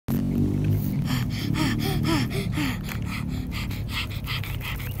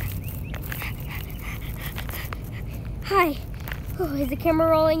Oh, is the camera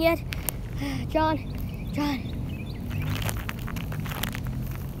rolling yet? John.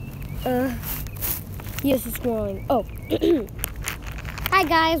 Yes, it's rolling. Oh. Hi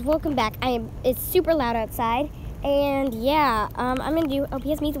guys, welcome back. It's super loud outside, and yeah, I'm gonna do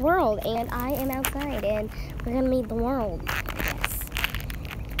OPS Meets World, and I am outside, and we're gonna meet the world.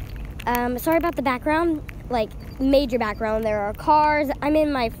 Yes. Sorry about the background, like major background. There are cars. I'm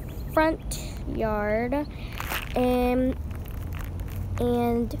in my front yard, and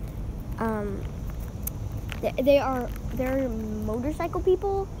they're motorcycle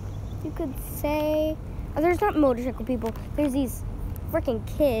people, you could say. There's not motorcycle people. There's these freaking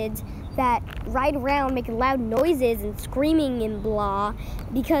kids that ride around making loud noises and screaming and blah,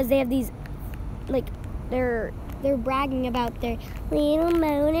 because they have these, like, they're bragging about their little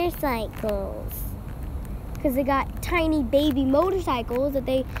motorcycles, because they got tiny baby motorcycles that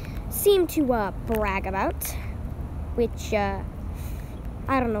they seem to brag about, which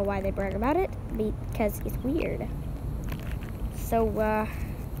I don't know why they brag about it, because it's weird. So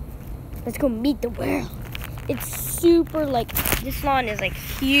let's go meet the world. It's super, like, this lawn is like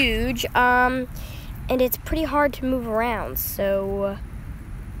huge, and it's pretty hard to move around, so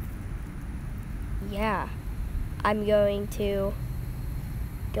yeah, I'm going to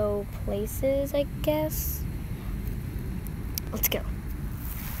go places, I guess. Let's go.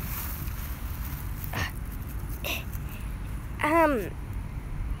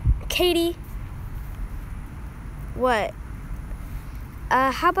 Katie, what?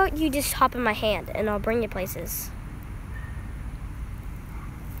 How about you just hop in my hand and I'll bring you places?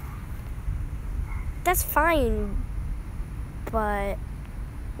 That's fine, but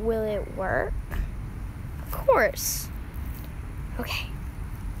will it work? Of course. Okay.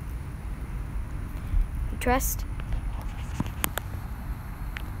 You trust?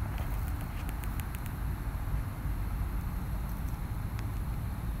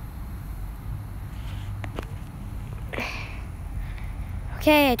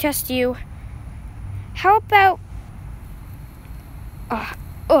 Okay, I trust you. How about...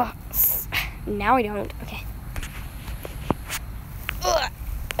 now I don't. Okay.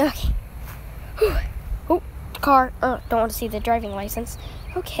 Okay. Oh, car. Don't want to see the driving license.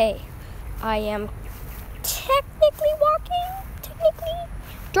 Okay. I am technically walking.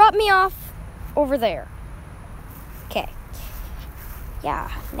 Drop me off over there. Okay.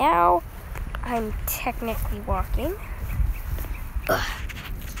 Yeah, now I'm technically walking.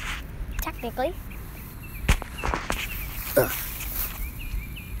 Technically.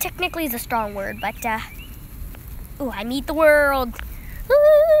 Technically is a strong word, but I meet the world.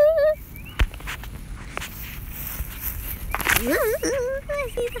 I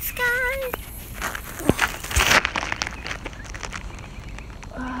see the sky.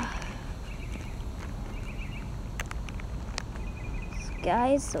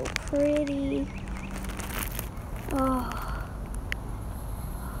 Sky is so pretty.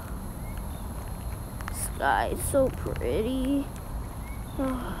 Sky is so pretty.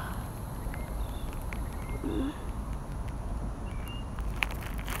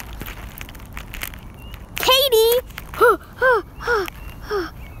 Katie!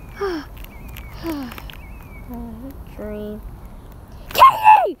 Dream.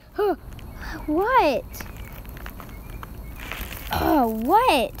 Katie! What?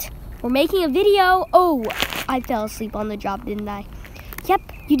 What? We're making a video. Oh, I fell asleep on the job, didn't I? Yep,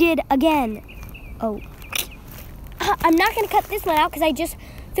 you did again. Oh. I'm not going to cut this one out because I just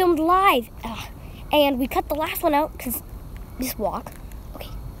filmed live. And we cut the last one out because just walk. Okay,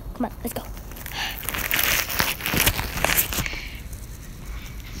 come on, let's go.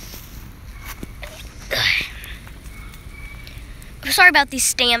 I'm sorry about these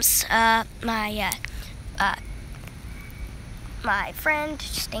stamps. My friend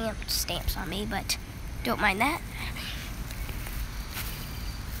stamped stamps on me, but don't mind that.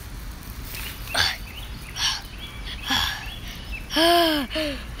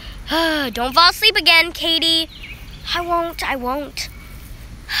 Don't fall asleep again, Katie. I won't.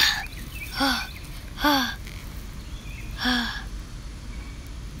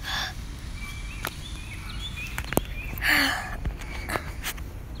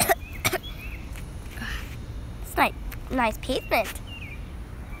 It's nice pavement.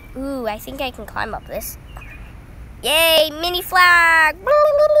 Ooh, I think I can climb up this. Yay, mini flag!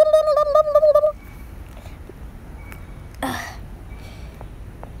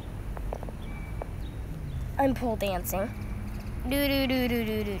 I'm pole dancing. I'm just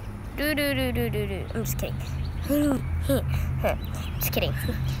kidding. Just kidding.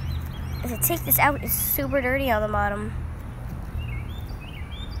 As I take this out, it's super dirty on the bottom.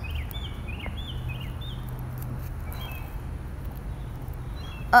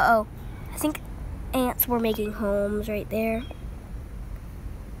 Uh-oh. I think ants were making homes right there.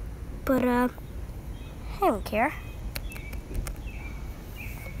 But, I don't care.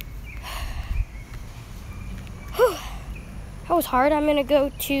 Whew. That was hard. I'm gonna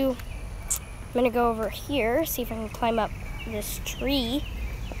go over here, see if I can climb up this tree.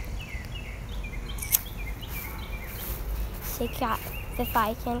 See if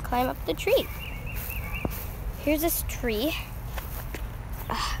I can climb up the tree. Here's this tree.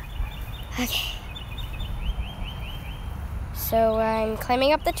 Okay. So I'm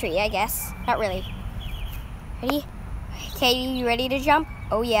climbing up the tree, I guess. Not really. Ready? Katie, you ready to jump?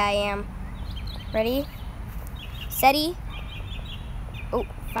 Oh yeah, I am. Ready? Steady. Oh,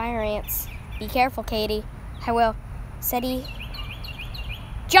 fire ants. Be careful, Katie. I will. Steady.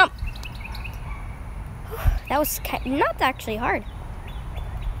 Jump! That was not actually hard.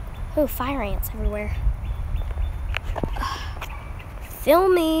 Oh, fire ants everywhere.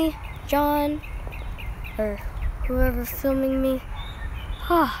 Film me, John. Or whoever's filming me.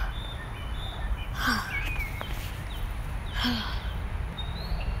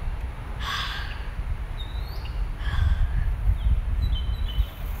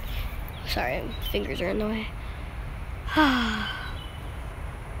 Sorry, my fingers are in the way.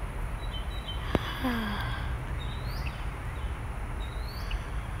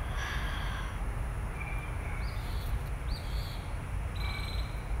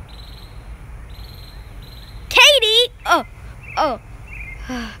 Katie! Oh.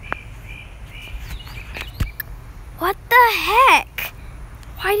 What the heck?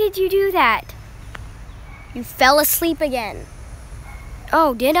 Why did you do that? You fell asleep again.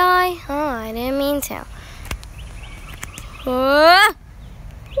 Oh, did I? Oh, I didn't mean to.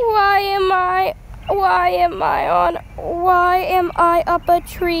 Why am I up a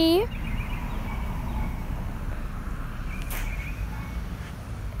tree?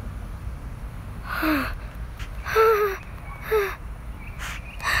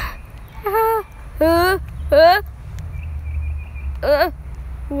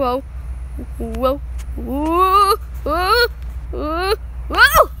 Whoa.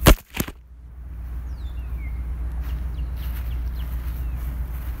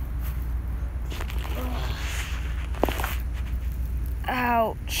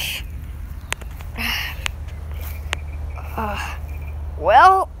 Ouch.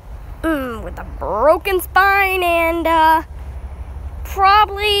 Well, with a broken spine and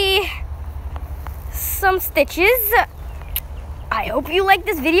probably some stitches. I hope you like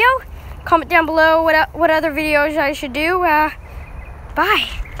this video. Comment down below what other videos I should do. Bye.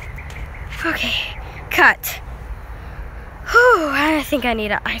 Okay, cut. Whew, I think I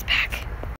need an ice pack.